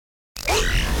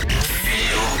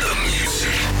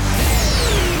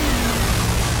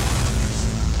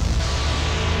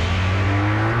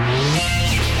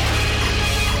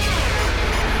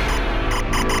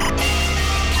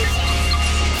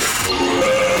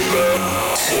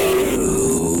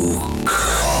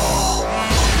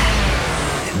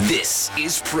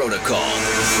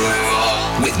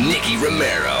Nicky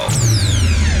Romero.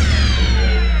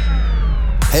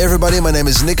 Hey everybody, my name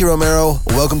is Nicky Romero.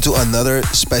 Welcome to another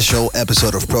special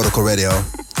episode of Protocol Radio.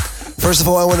 First of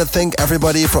all, I want to thank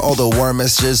everybody for all the warm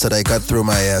messages that I got through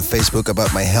my Facebook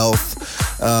about my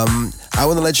health. I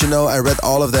want to let you know I read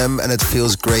all of them, and it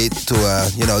feels great to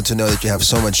know that you have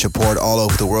so much support all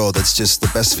over the world. It's just the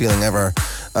best feeling ever.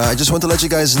 I just want to let you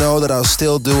guys know that I'll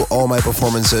still do all my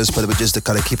performances, but we just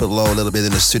kind of keep it low a little bit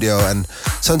in the studio, and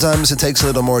sometimes it takes a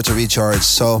little more to recharge.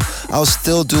 So I'll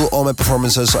still do all my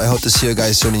performances, so I hope to see you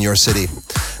guys soon in your city.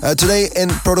 Today in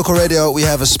Protocol Radio, we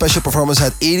have a special performance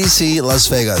at EDC Las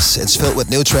Vegas. It's filled with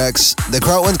new tracks. The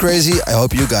crowd went crazy. I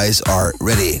hope you guys are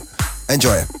ready.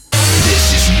 Enjoy.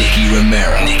 This is Nicky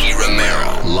Romero. Nicky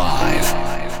Romero live.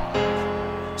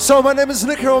 So my name is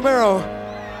Nicky Romero.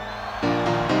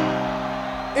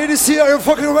 EDC, are you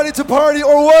fucking ready to party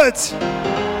or what?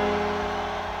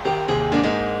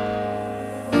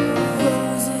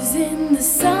 Roses in the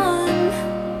sun,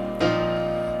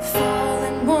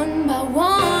 falling one by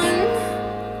one.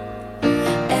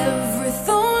 Every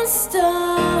thorn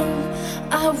stung.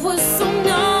 I was so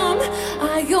numb,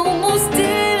 I almost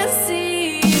didn't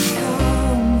see it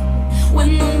come.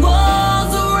 When the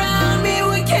walls around me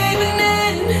were caving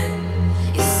in,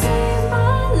 you saved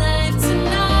my life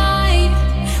tonight.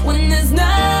 When there's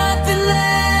nothing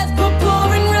left but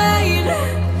pouring rain,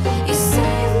 you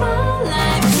saved my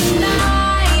life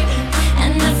tonight.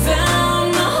 And I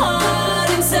found my heart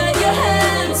inside your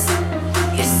hands.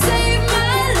 You saved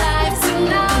my life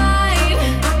tonight.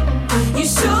 You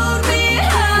showed me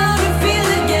how to feel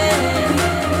again.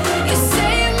 You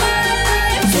saved my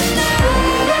life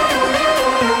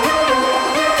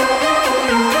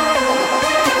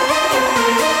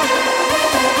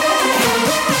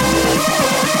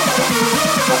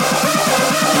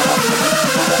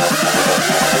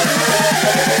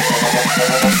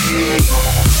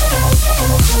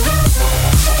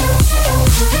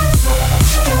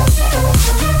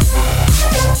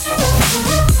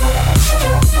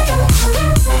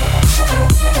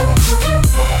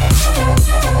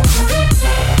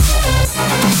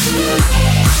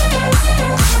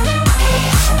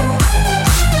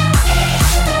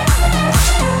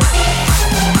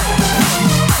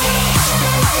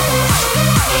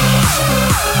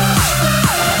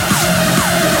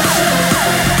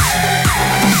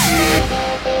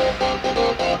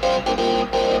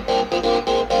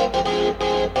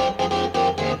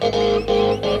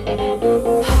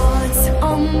hearts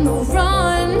on the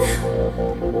run,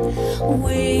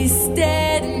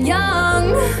 wasted and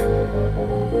young.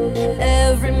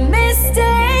 Every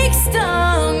mistake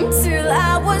stung till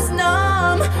I was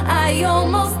numb. I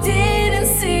almost didn't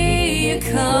see you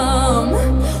come.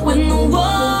 When the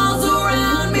walls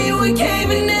around me were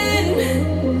caving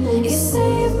in, you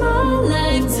saved my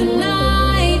life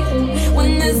tonight.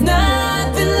 When there's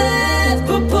nothing left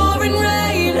but pouring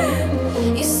rain,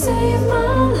 you saved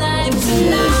my life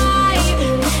tonight.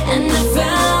 And I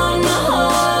found my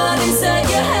heart inside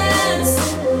your hands.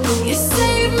 You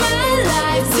saved my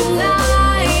life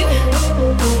tonight.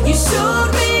 You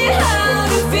showed me how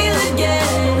to feel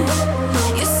again.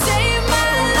 You saved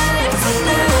my life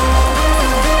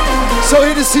tonight. So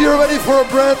EDC, you're ready for a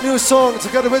brand new song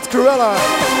together with Corella.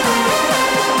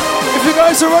 If you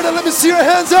guys are ready, let me see your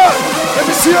hands up. Let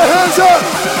me see your hands up.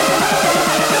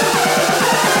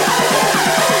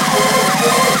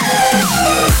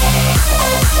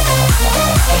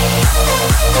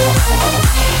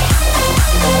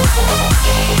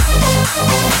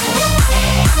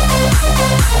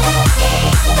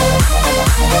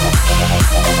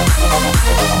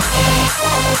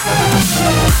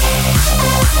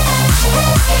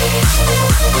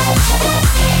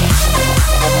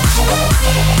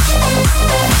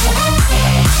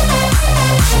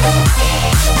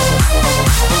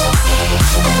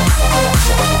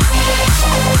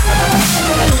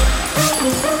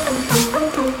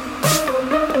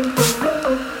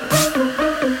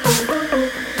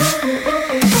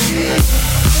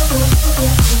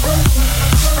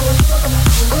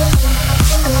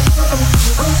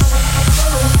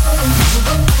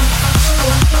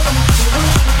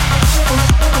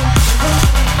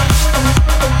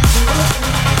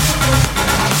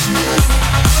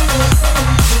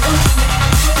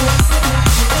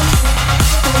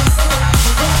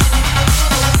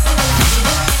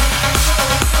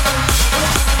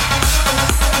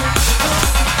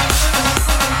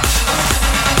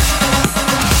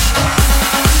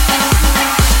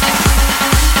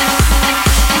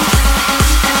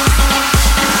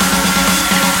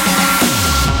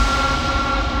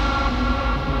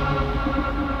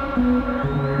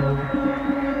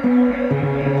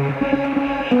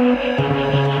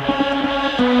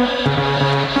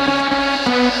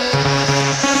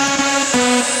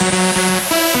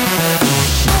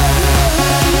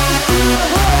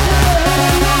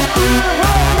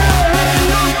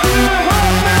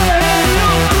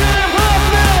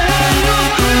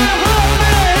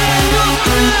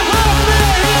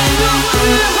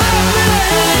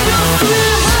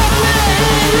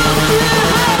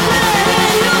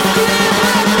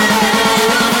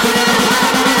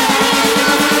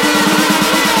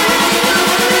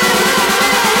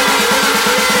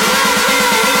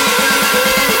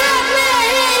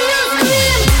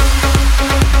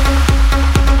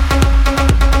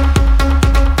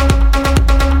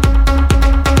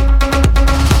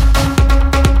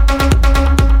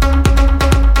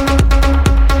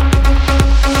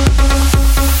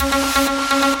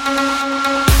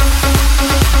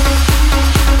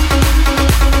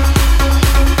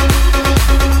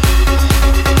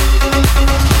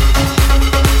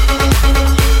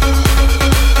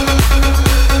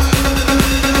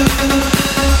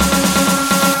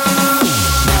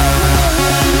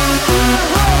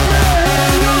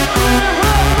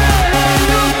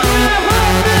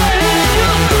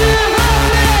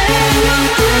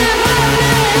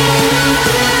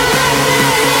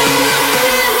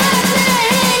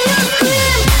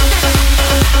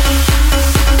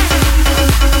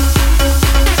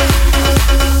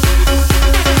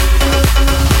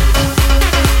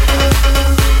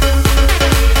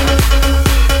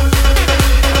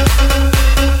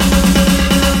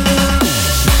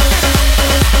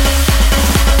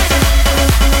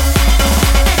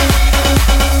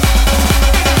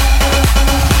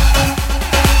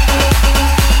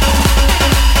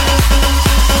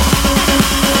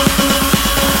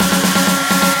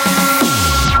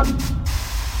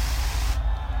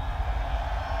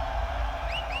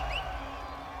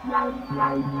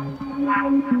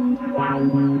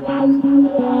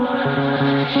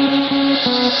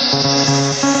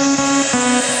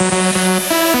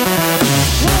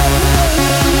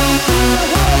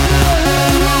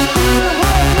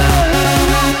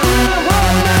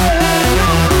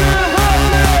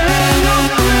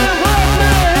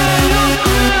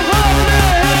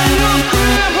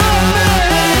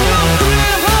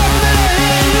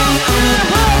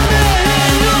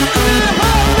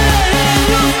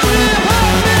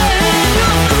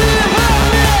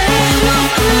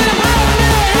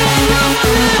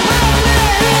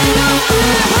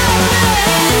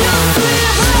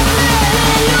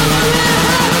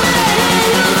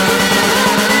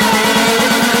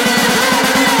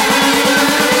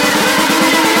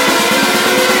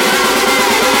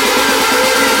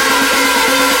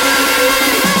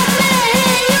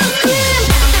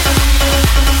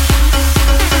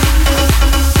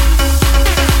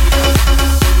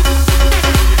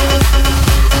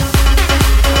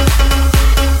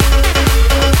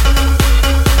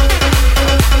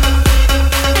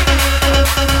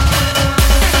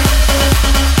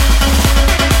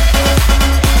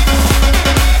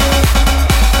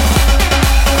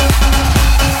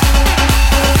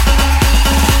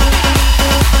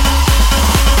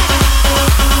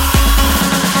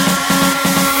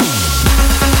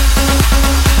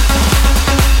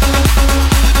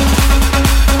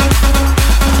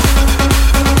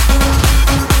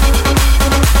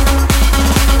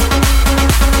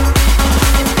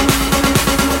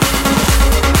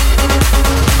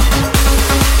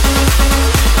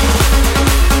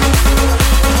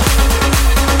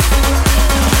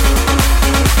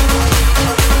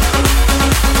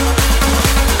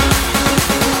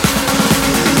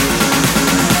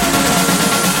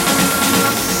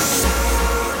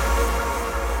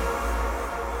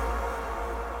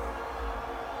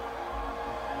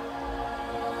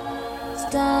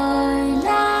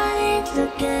 Starlight,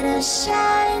 look at us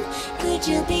shine. Could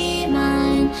you be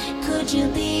mine? Could you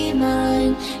be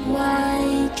mine?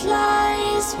 White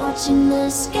lies watching the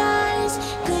skies.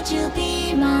 Could you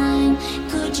be mine?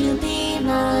 Could you be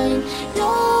mine?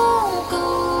 Don't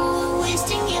go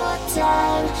wasting your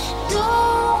time.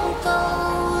 Don't go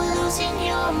losing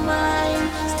your mind.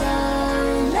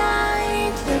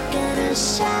 Starlight, look at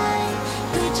us shine.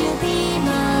 Could you be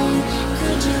mine?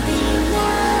 Could you be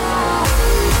mine?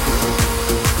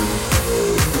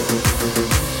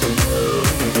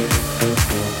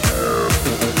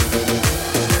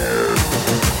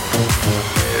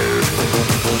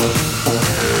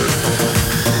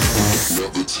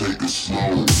 Never take it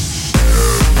slow.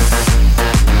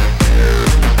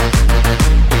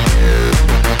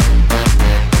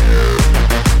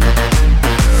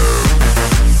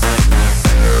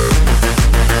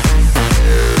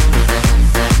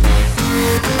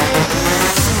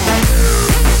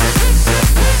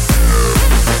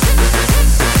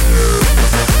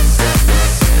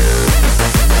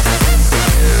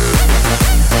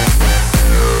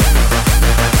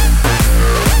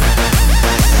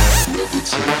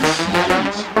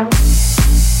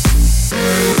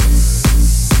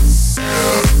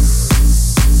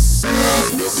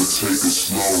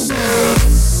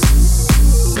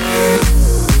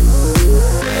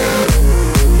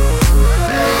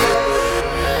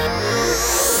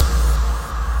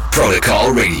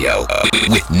 Protocol Radio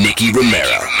with Nicky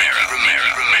Romero.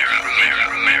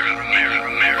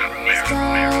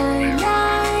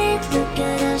 Starlight, look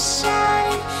at us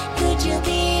shine. Could you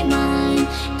be mine?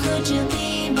 Could you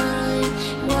be mine?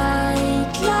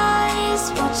 White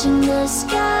lies watching the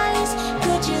skies.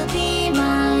 Could you be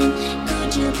mine?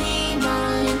 Could you be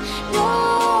mine?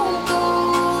 Don't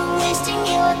go wasting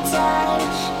your time.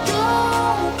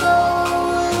 Don't go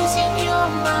losing your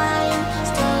mind.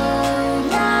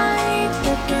 Starlight,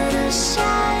 look at us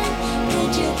shine.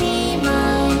 Could you be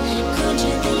mine? Could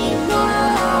you be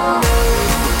mine?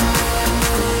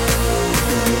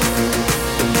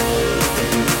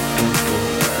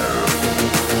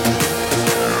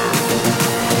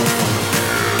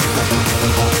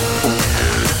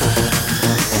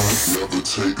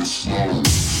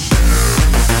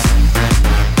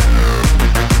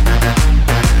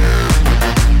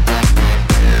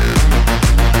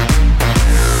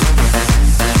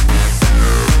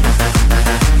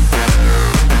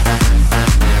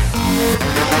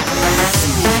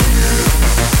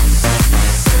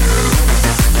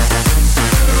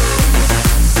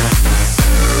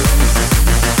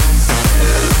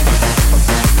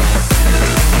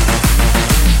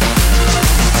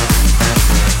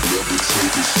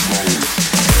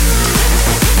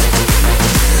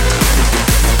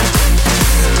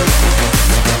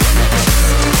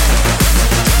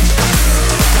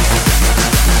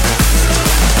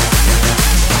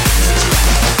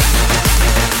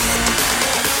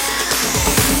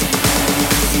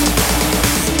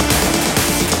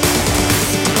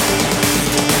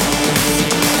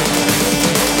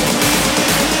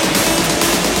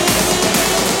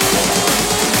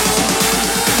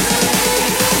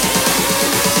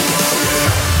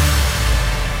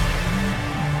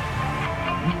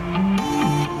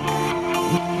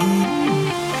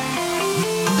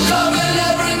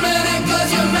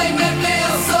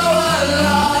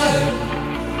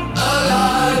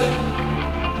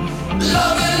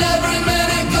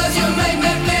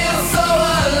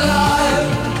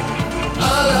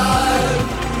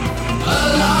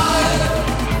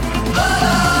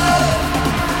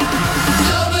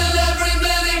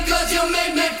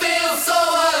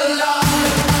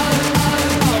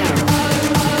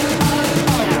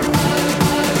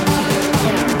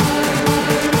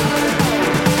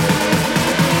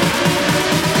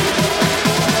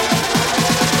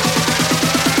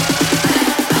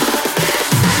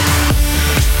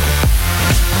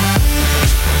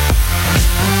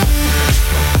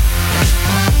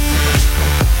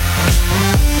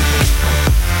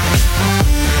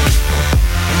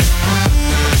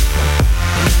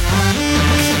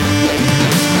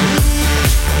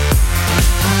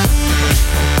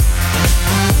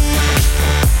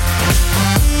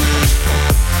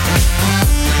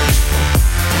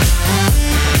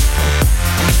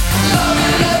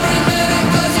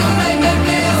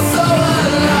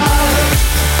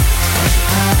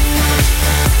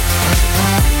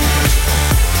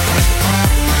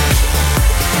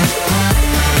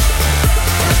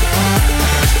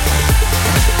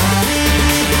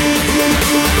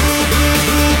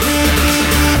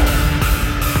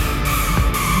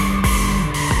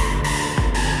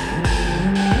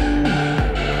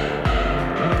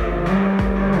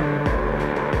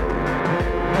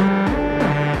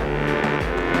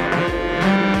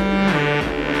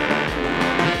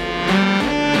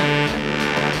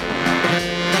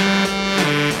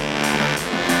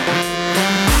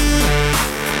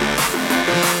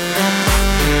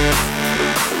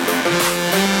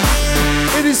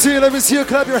 let me see you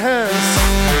clap your hands.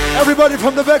 Everybody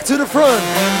from the back to the front.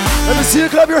 Let me see you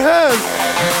clap your hands.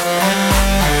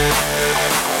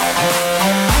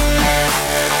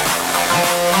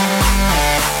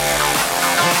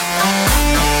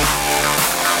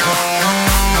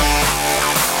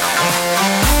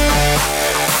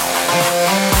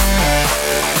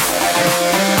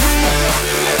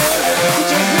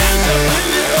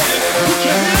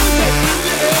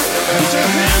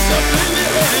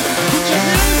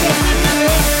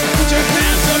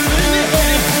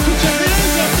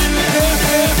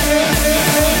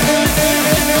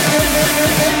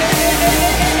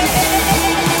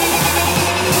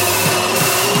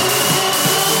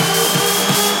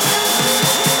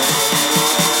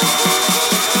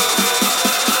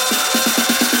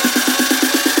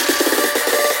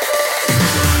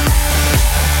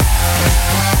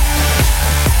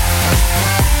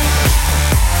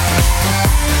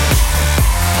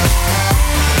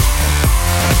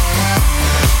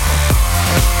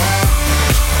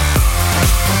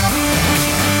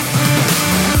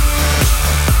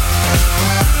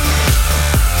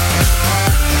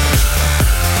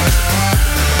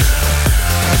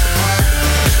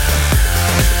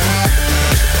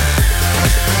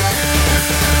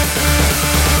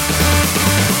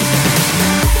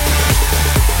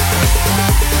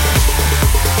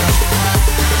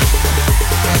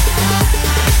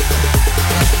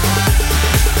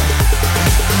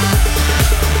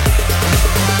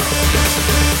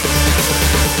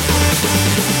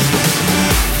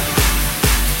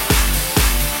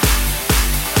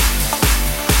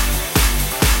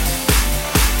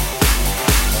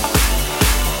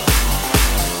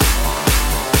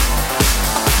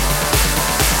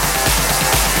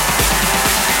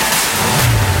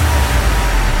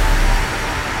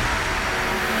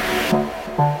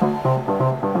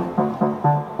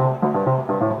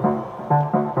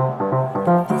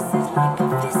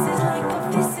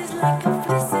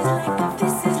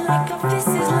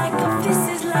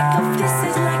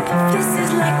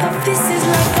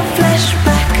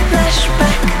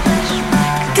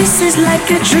 This is like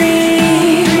a dream.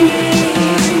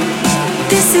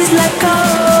 This is like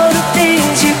all the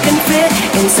things you can fit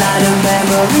inside a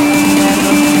memory.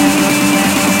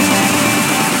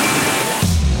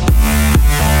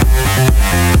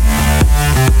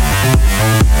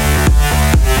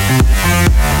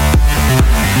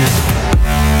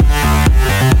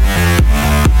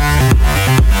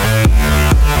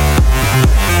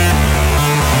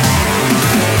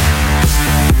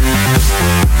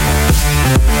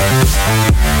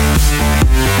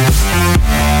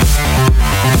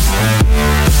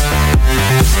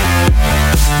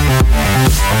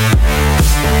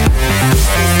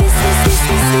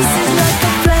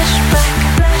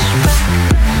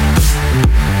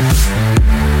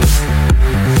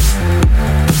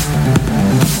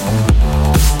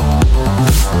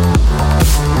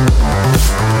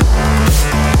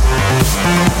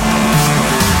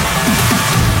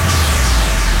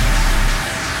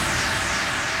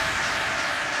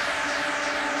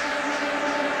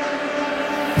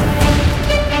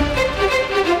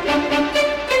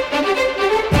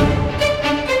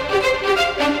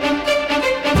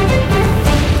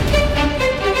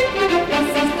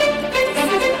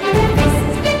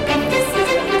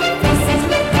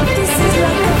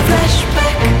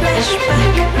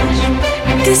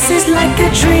 This is like a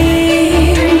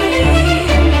dream.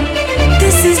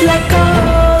 This is like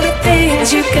all the things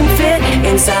you can fit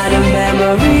inside a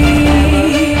memory.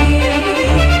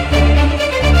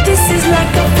 This is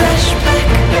like a flashback.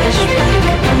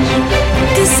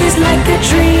 This is like a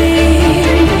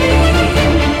dream.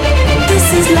 This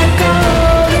is like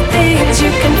all the things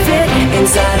you can fit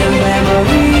inside a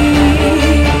memory.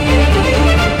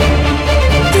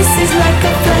 This is like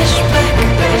a flashback.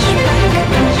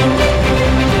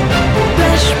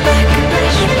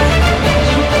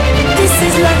 This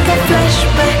is like a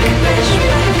flashback.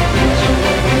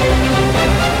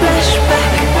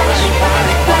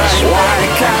 Why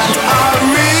can't I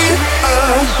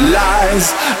realize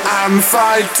I'm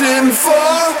fighting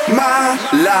for my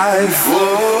life?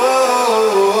 Whoa,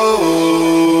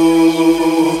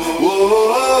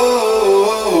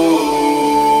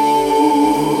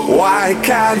 why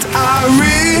can't I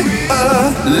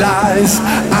realize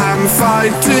I'm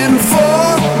fighting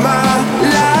for my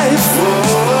life? Whoa.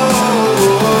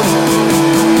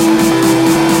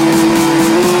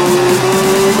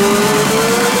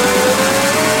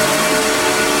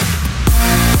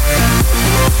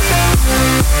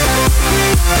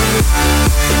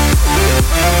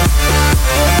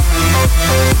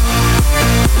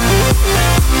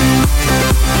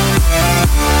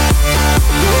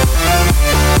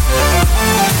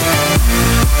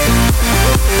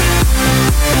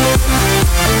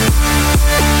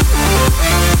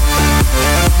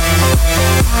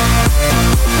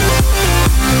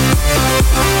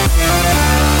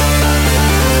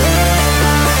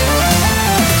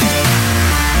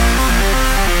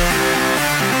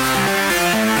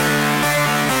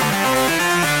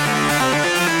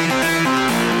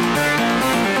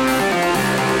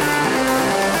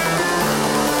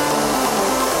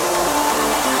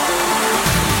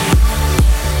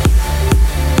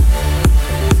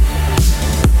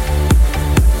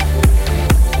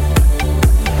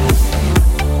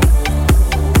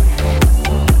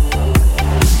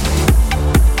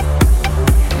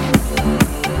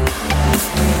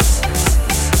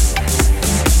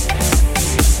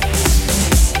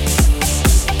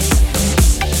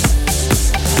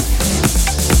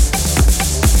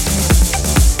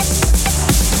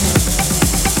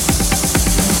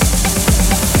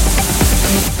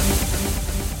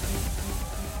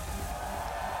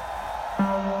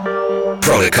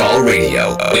 Protocol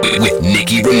Radio with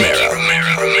Nicky Romero.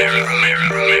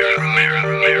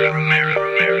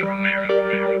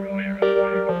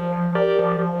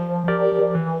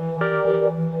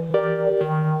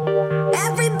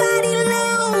 Everybody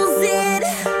knows it.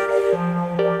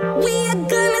 We are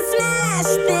gonna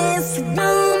smash this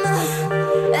room.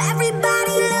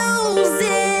 Everybody knows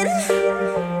it,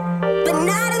 but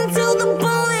not until the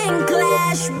boing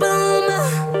clash boom.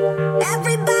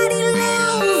 Everybody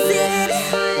knows it.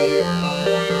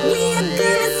 We are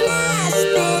gonna smash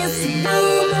this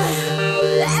room.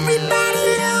 Everybody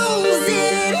knows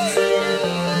it,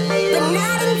 but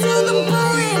not until the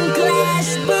boing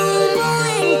clash boom.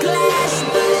 Boing clash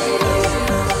boom.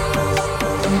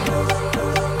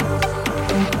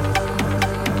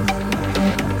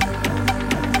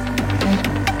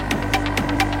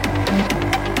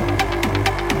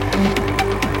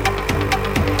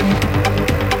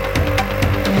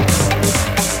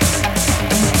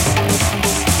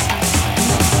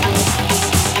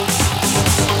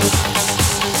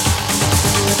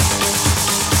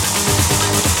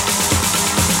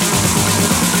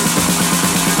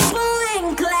 Boing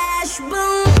clash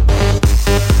boom.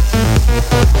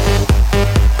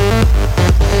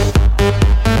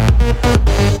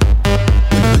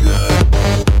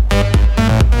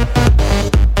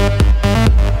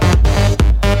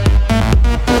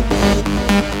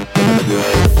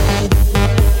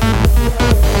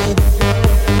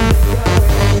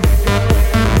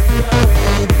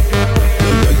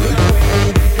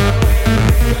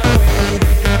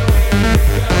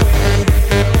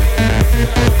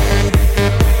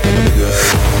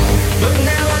 But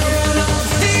now I run off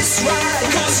this ride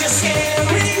 'cause you're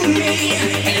scaring me,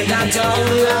 and I don't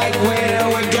like where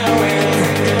we're going.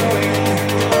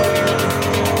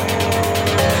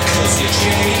 'Cause you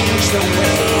changed the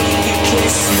way you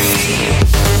kiss me.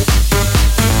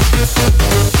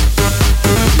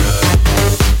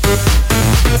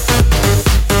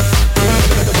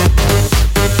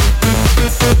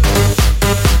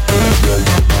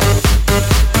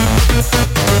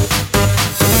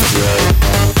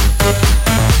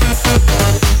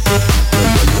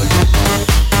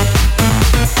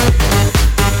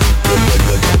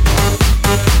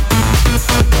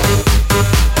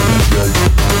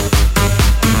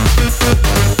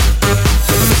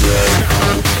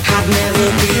 I've never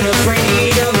been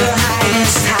afraid of the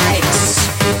highest heights,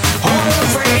 or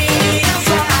afraid of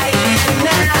flying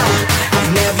now.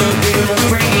 I've never been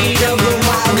afraid of the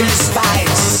wildest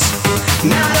fights,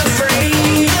 not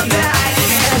afraid of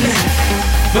dying.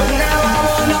 But now I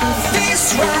want off this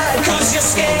ride 'cause you're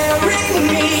scaring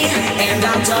me, and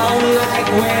I don't like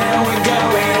where we're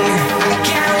going. I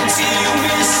guarantee you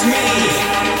miss me,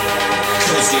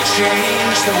 'cause you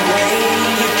changed the way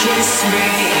you kiss me.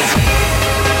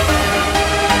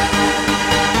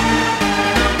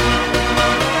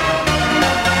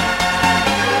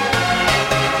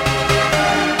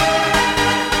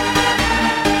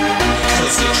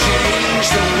 Cause you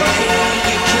changed the way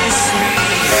you kiss me.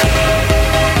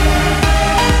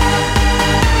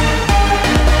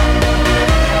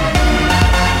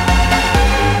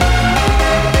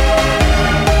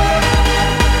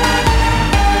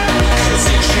 Cause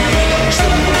you changed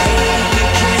the way you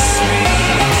kiss me.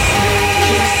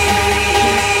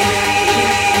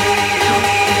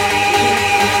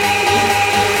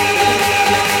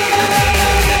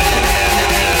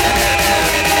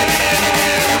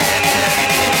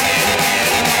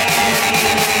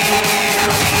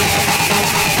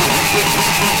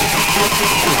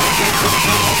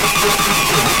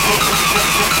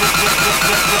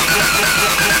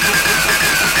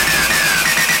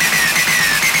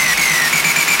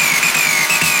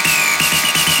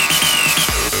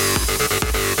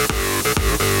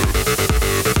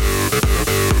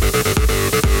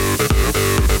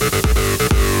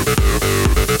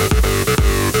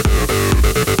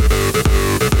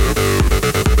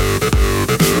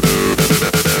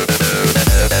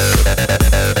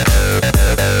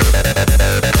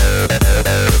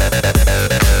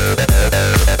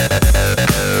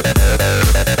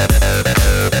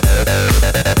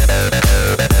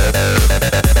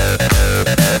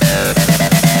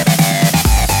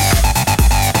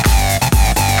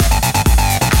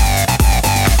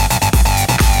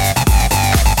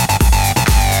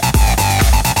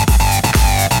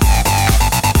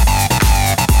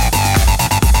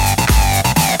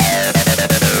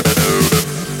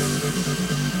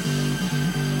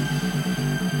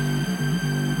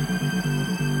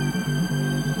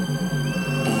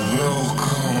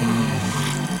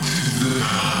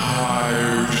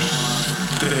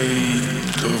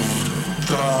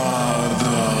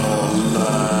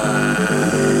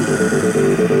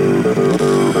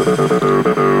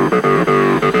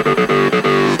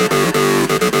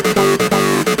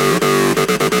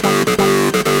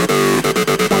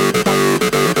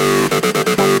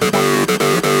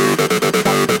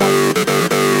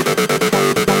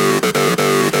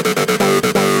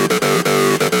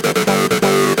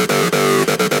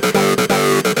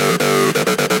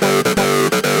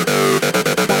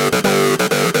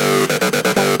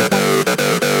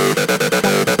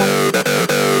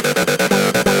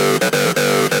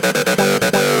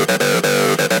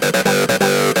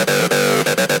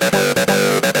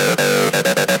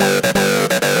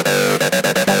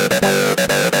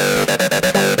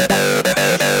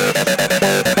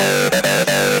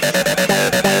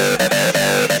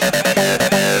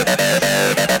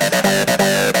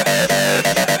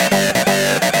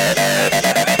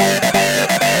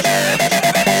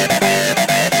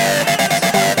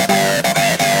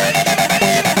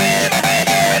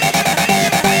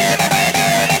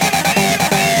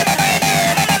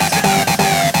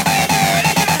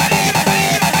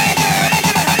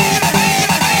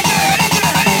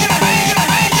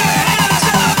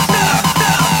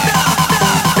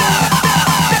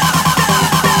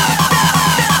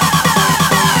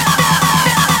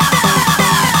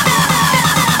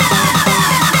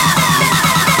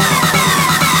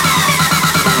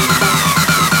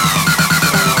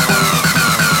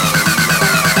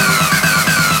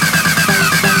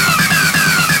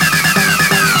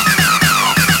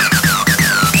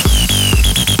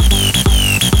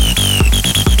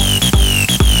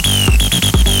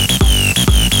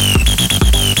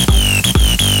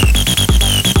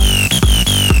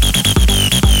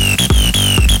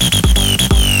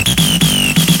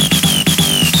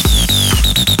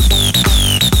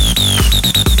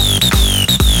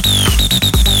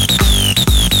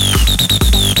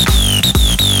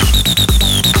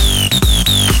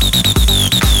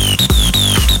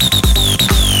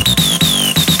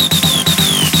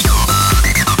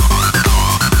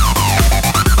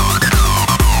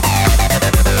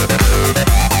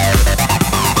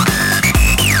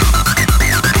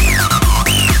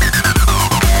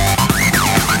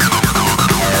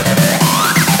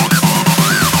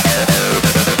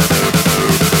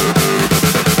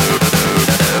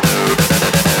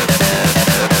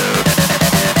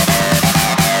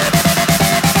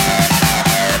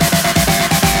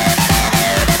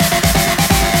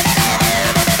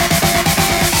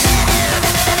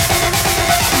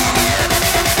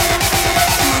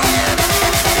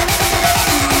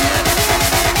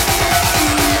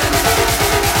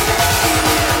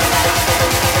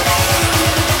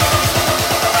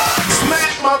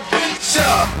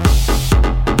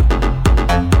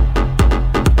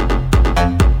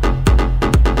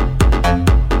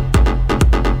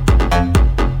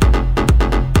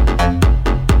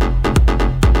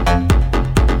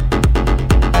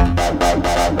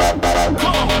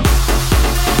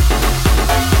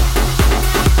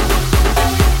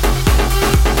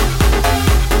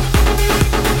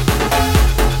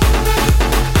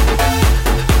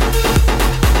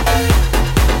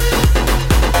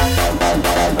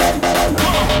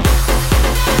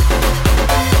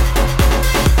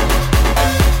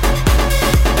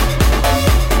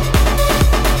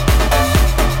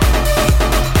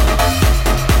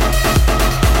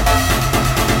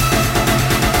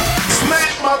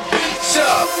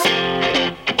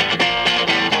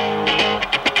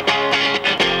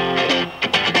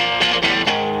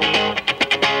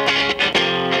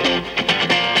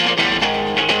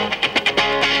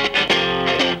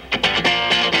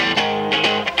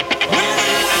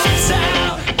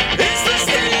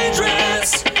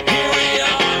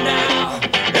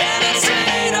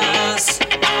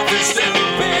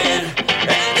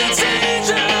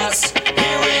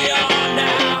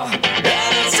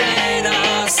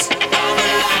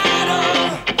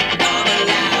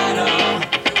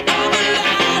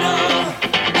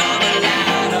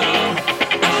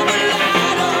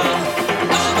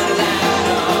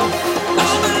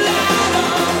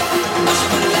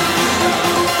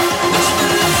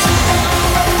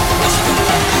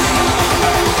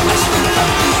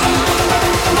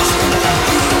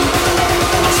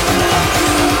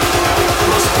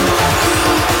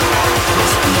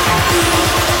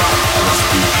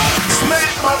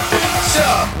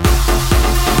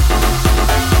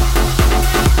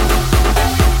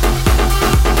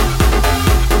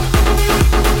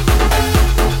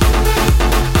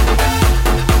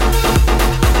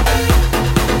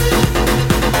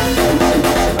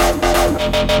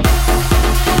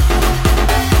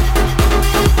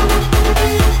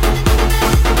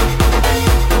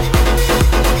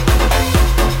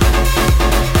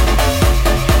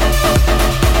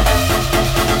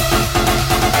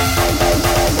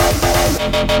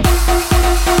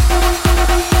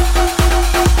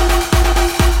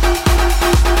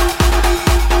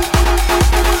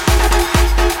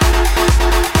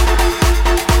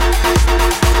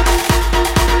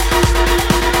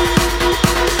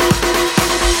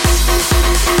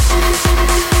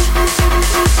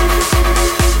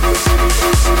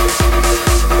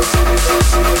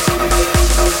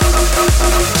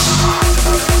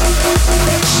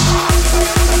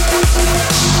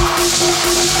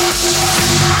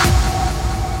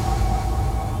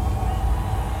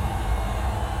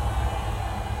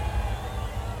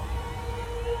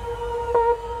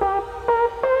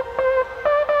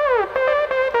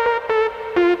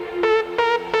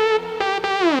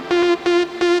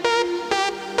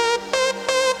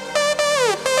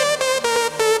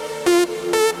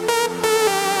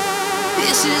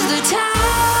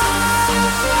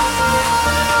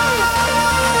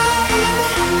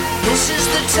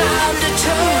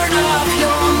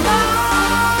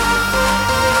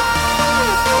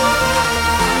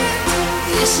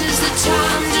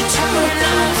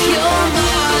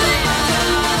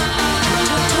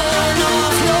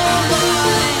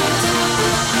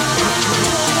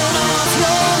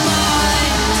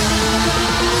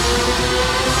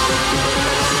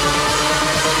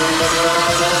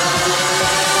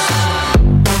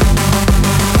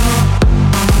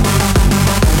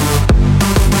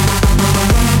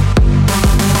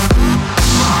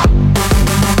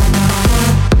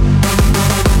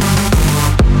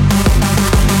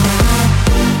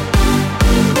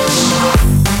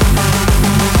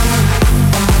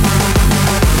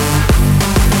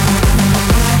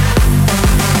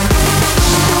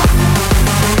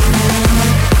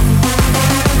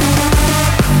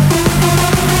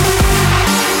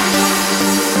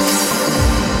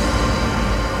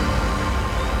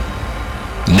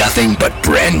 Nothing but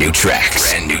brand new tracks.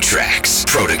 Brand new tracks.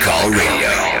 Protocol Radio.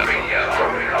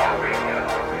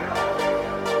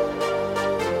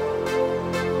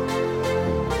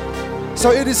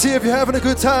 So EDC, if you're having a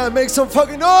good time, make some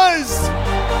fucking noise!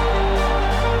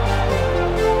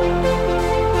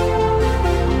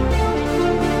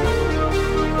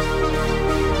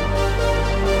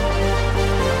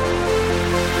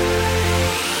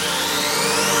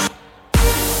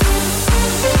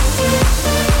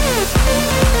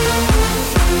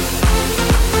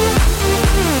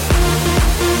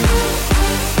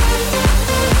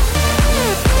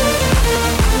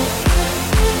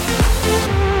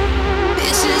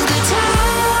 This is the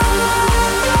time.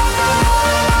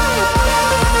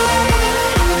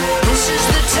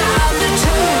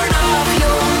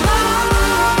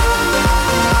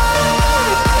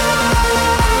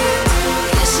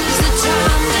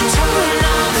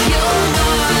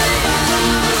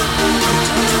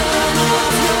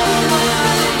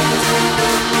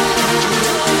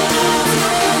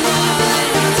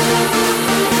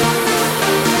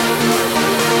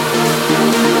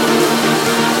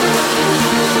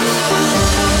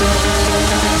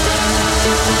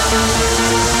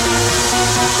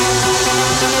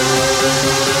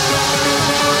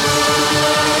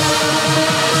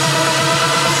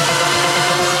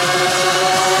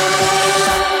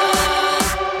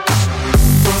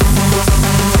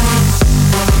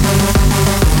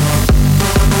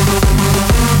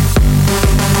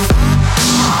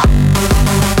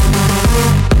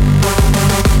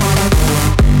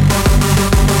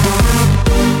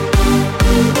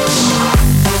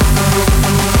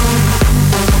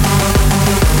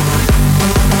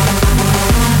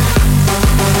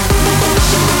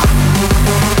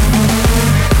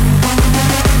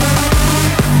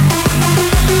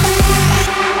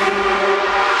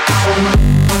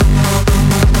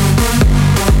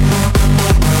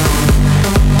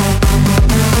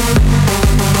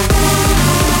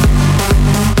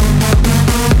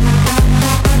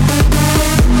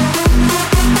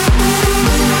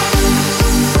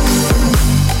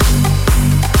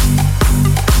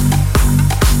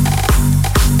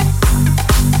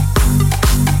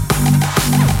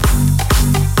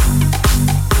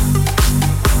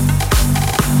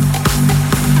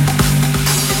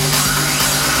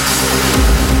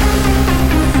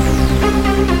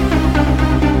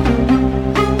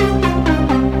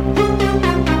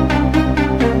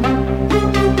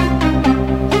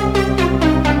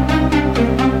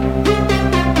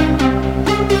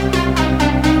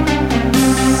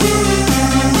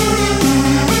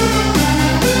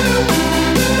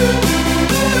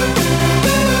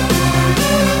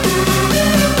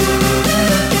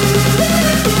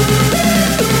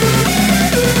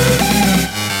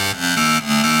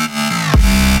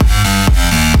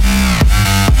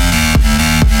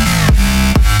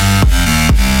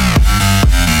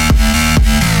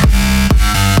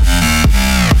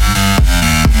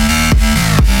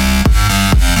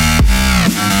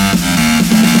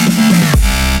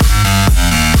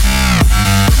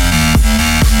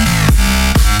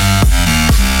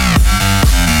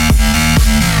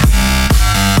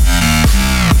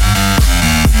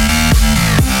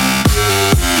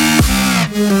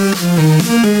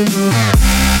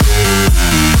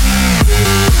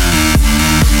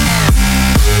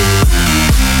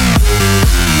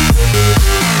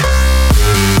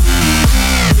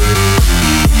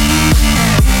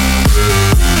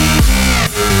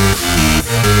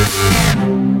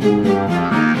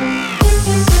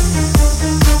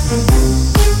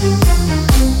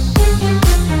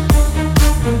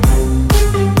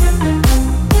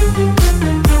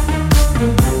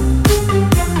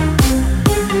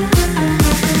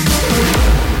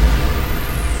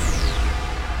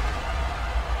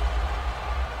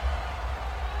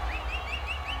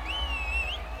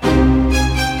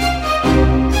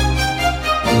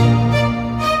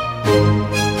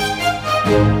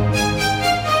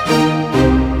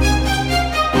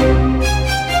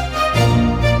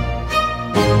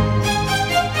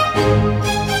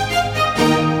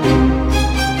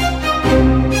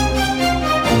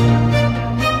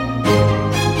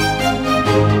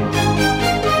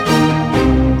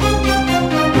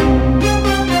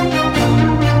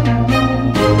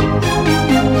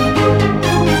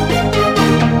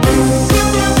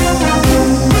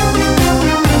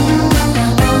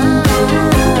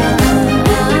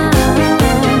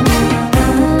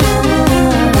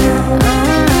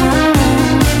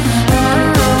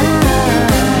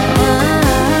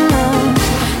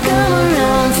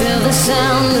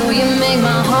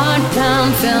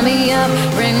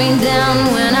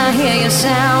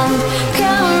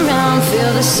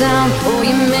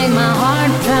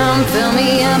 fill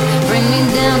me up, bring me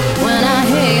down when I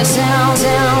hear your sound,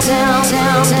 sound, sound,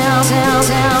 sound, sound, sound,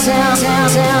 sound, sound, sound, sound,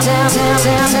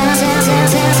 sound,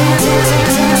 sound,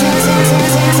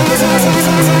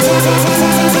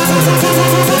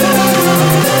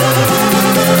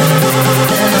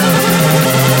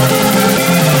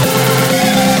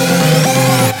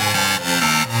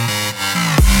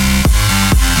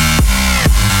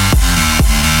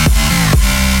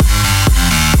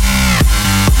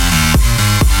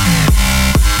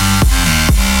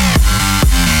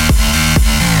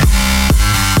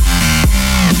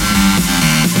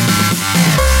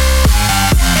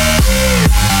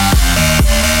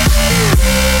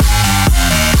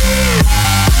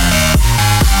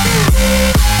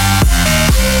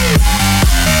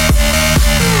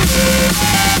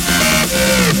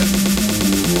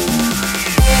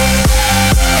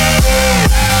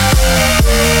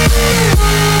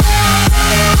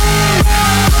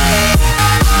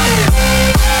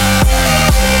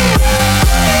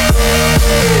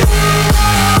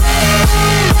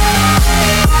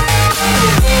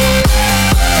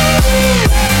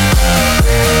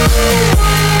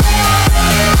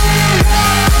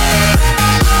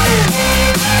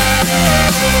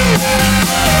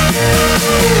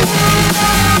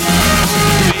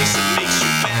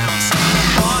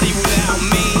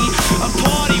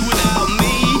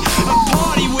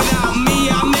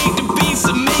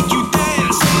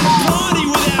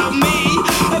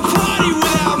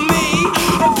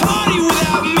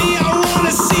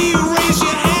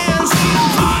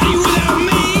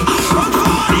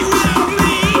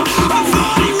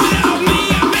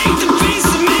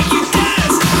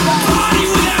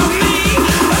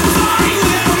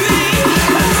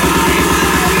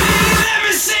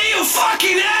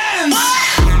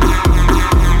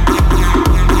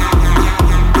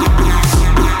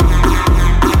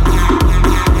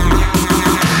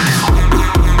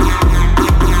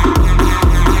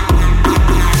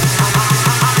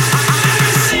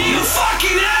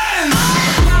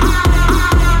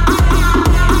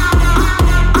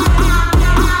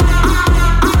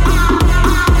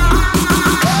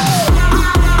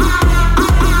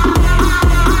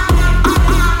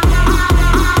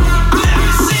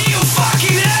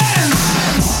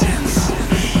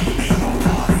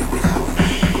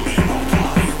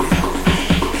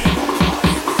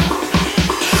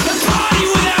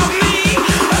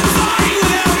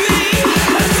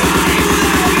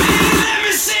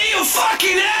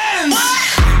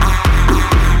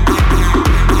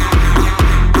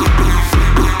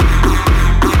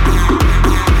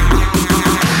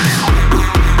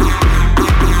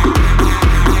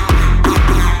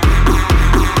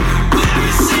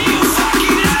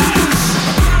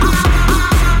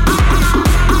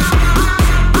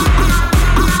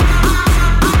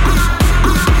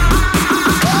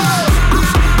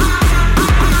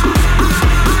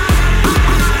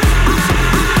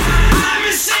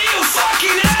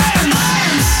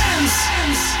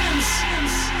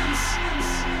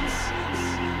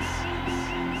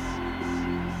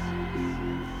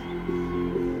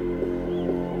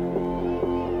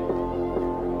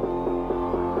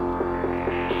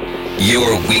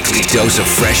 Your weekly dose of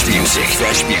fresh music.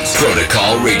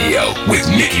 Protocol Radio with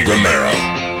Nicky Romero.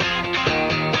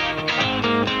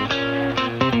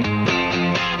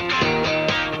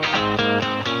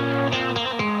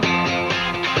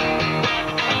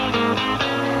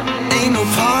 Ain't no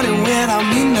party without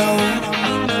me, no.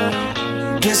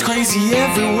 Gets crazy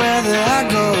everywhere that I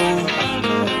go.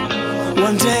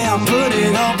 One day I'll put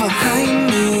it all behind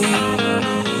me,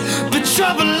 but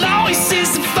trouble always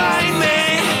seems to find me.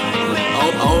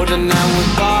 Oh, tonight we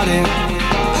party.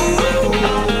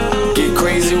 Get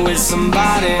crazy with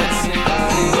somebody.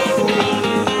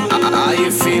 Are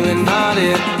you feeling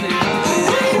naughty?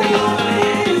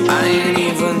 I ain't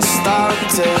even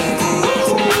started.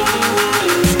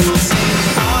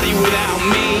 Party without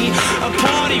me, a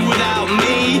party without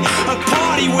me, a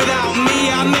party without me.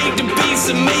 I make the beats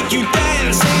and make you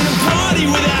dance. Ain't a party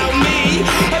without me,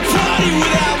 a party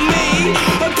without me,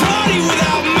 a party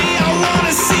without me. I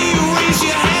wanna see you raise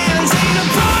your hands. Ain't a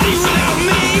party without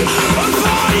me, a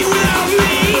party without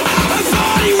me, a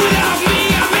party without me.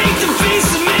 I make the beats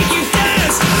and make you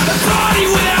dance. A party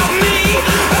without me,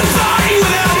 a party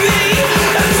without me,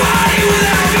 a party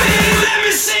without me. Let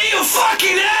me see your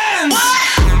fucking hands.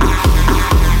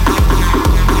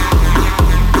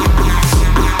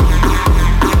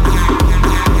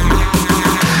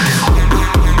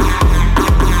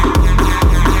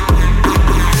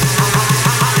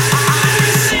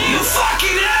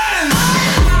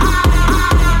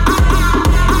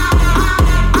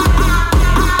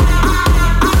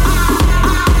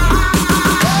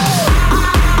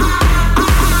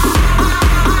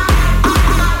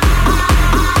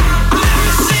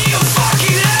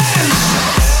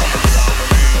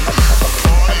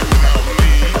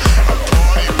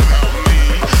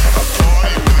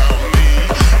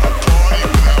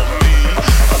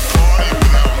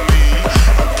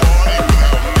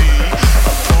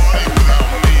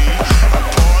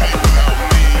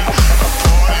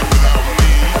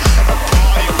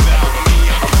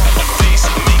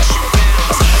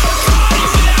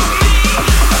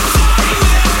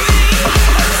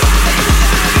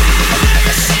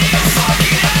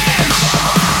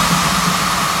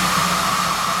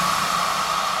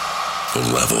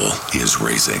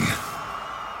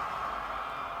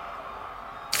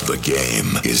 The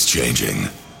game is changing,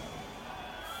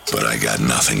 but I got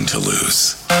nothing to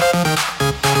lose.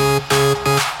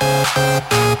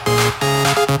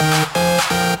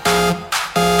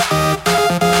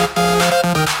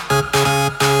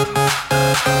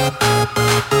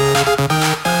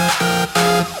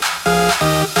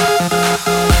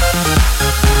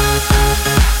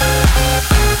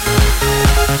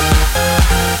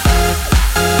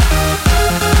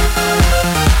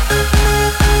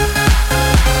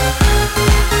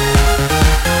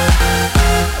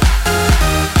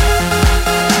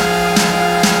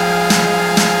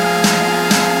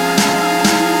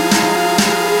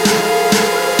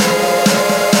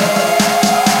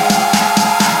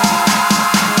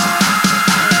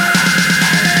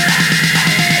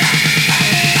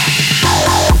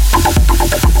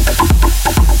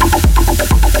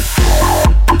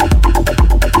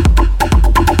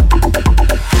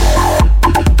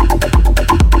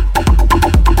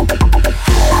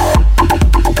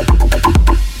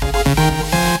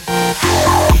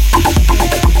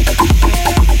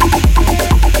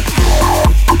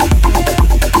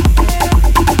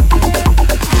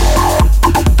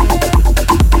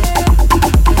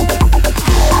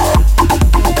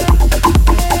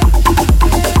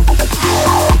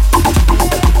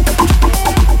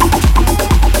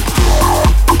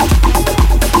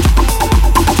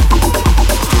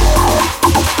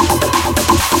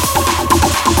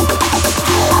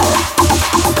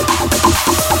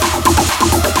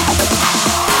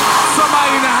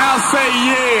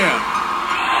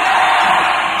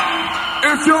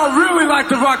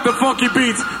 The funky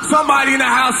beats. Somebody in the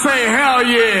house say hell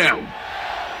yeah.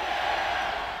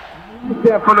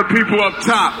 That for the people up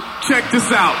top. Check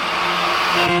this out.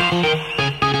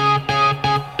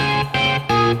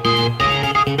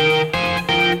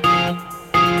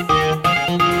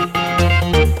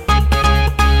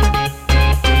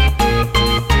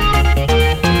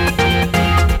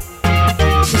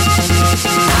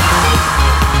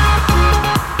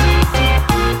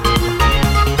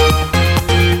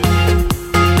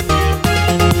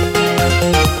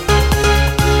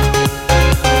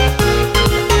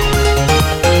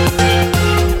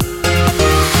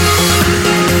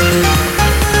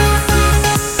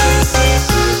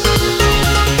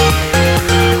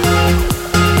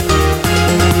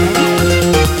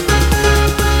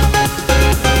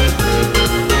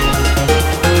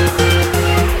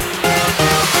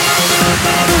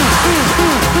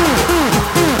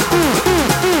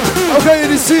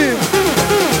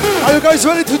 Are you guys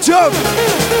ready to jump?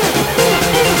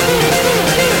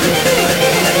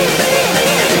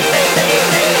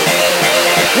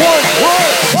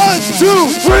 One, two,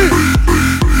 three.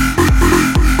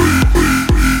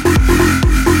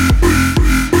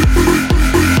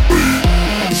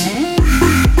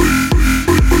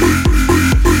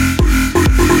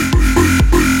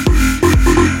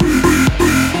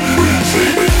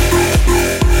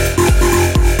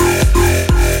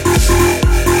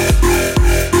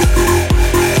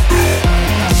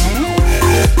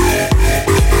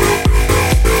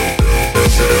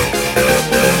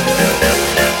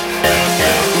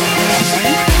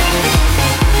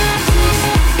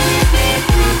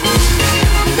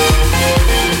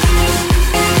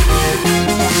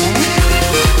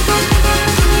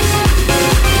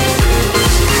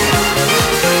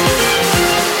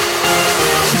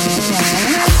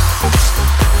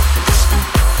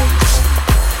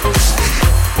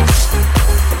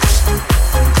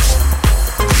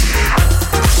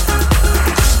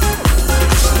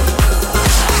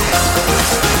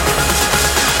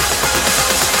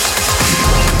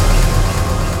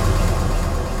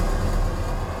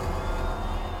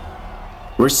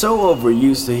 We're so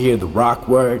overused to hear the rock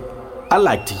word. I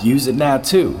like to use it now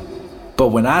too. But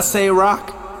when I say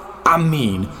rock, I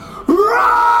mean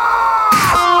rock!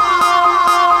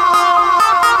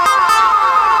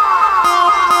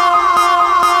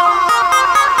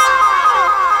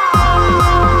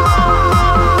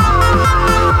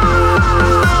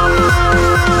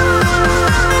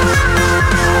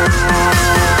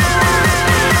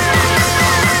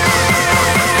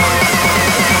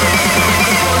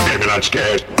 Not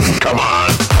scared. Come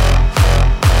on.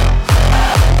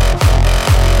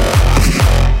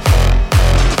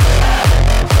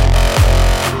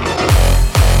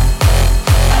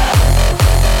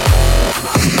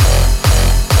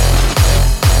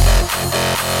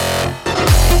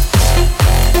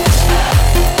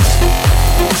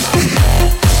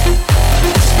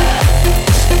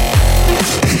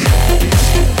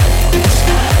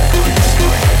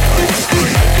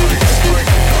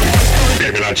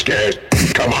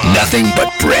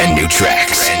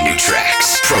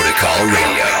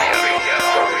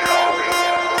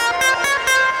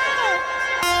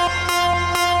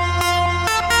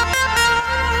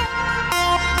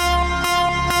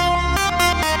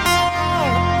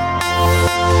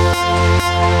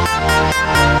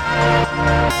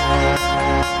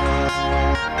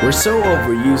 We're so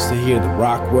overused to hear the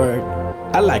rock word.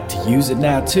 I like to use it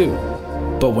now too.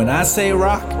 But when I say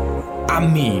rock, I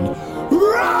mean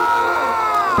rock!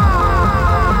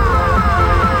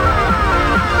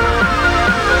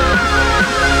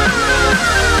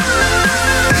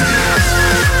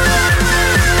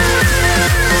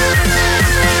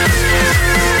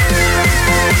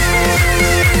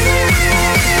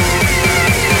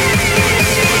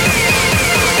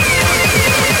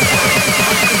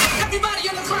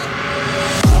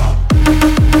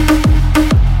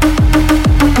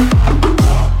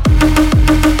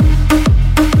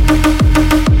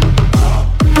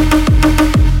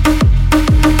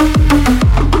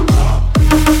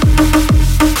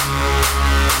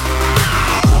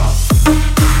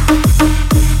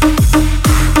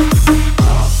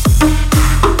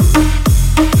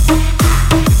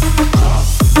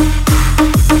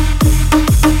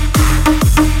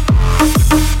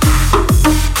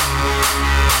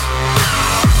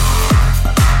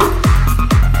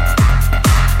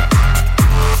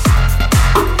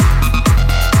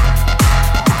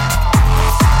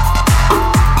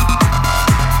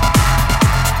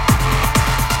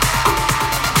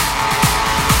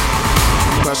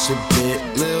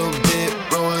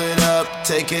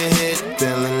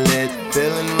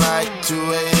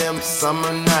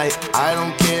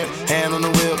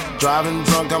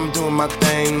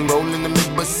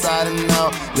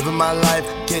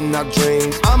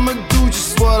 Dreams. I'ma do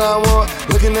just what I want.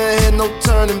 Looking ahead, no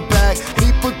turning back.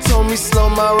 People told me slow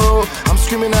my roll. I'm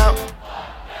screaming out.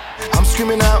 I'm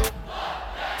screaming out.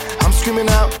 I'm screaming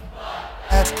out.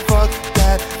 Fuck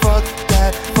that, fuck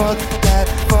that, fuck that,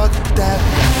 fuck that.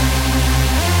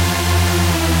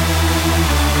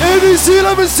 ABC,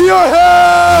 let me see your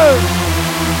hands!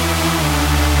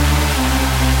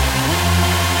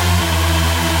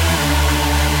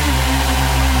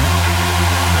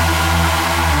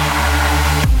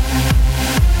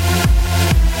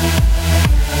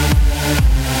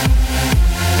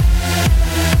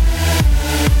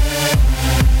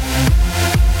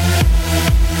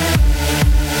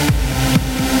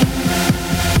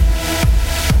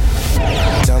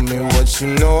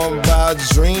 You know about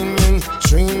dreaming,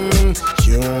 dreaming.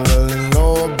 You don't really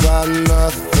know about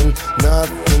nothing,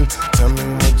 nothing. Tell me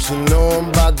what you know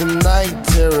about the night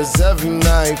terrors every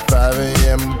night. 5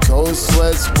 a.m. cold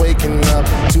sweats waking up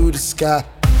to the sky.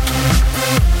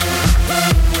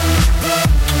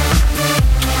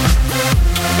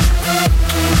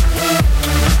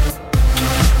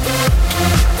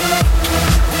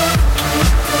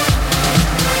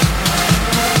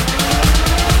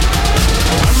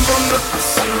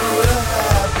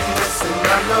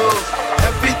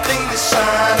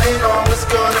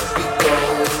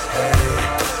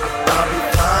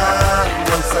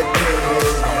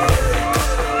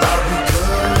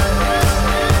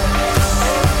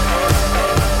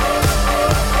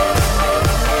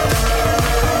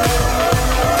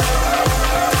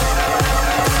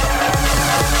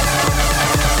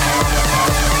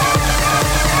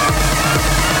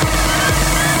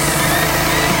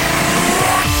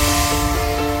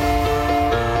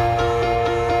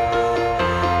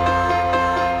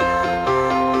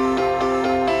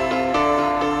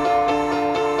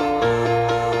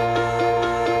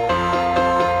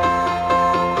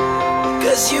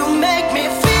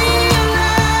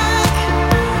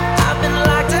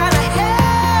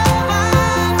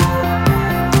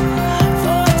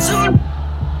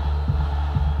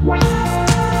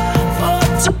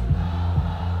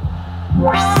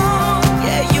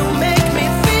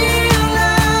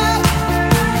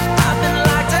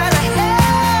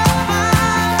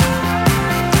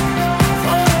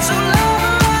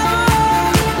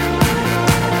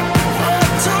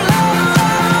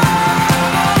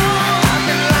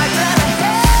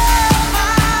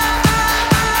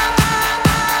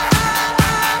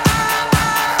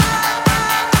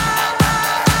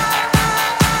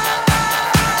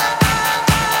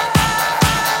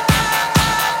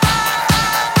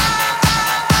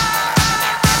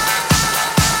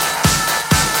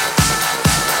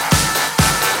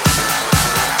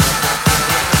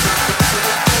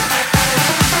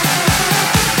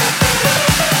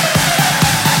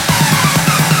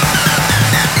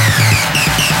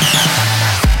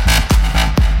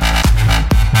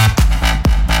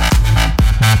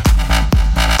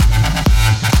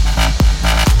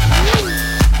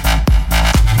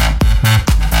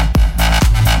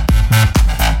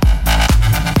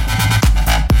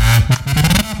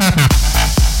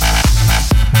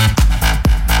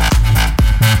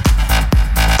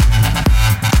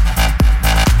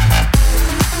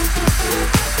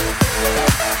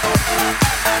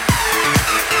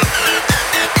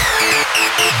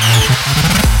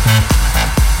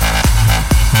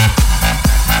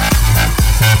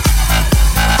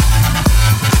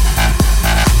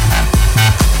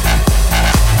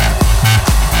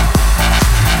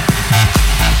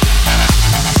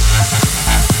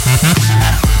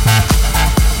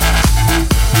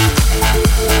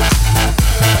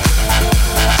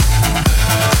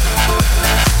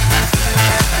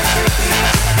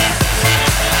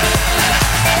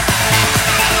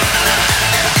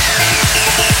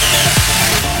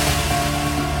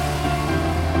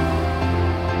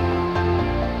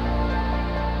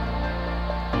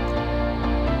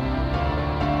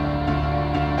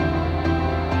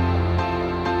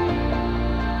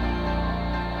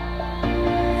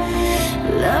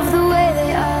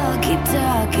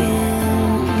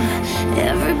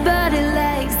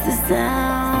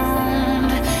 sound,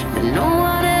 but no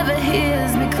one ever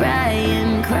hears me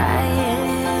crying,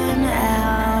 crying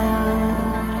out.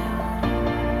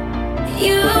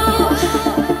 You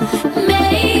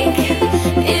make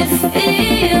it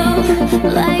feel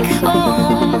like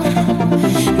home.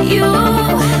 You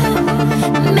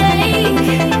make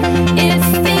it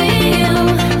feel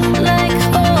like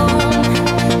home,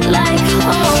 like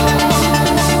home.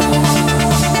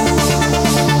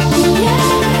 Yeah,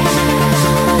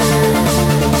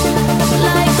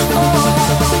 like home.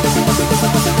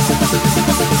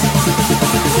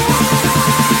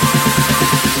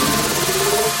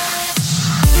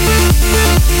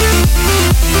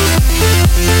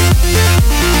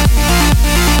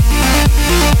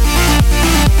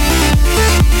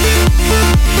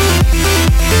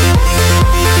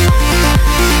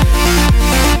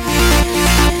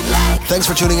 Thanks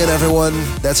for tuning in, everyone.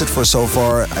 That's it for so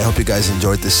far. I hope you guys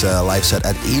enjoyed this live set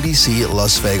at EDC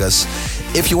Las Vegas.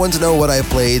 If you want to know what I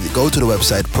played, go to the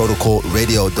website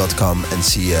protocolradio.com and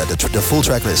see the full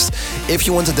track list. If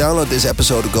you want to download this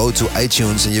episode, go to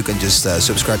iTunes and you can just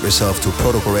subscribe yourself to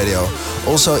Protocol Radio.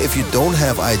 Also, if you don't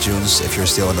have iTunes, if you're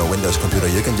still on a Windows computer,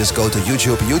 you can just go to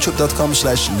YouTube,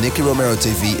 youtube.com/Nicky Romero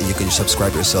TV, and you can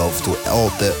subscribe yourself to all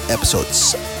the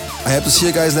episodes. I hope to see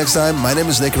you guys next time. My name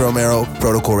is Nicky Romero,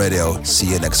 Protocol Radio. See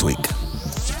you next week.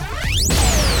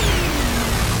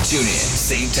 Tune in,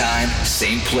 same time,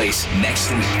 same place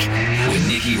next week when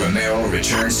Nicky Romero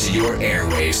returns to your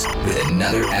airwaves with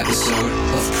another episode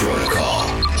of Protocol.